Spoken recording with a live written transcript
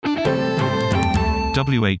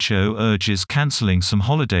WHO urges cancelling some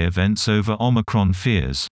holiday events over Omicron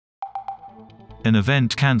fears. An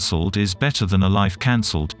event cancelled is better than a life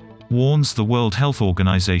cancelled, warns the World Health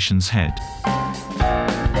Organization's head.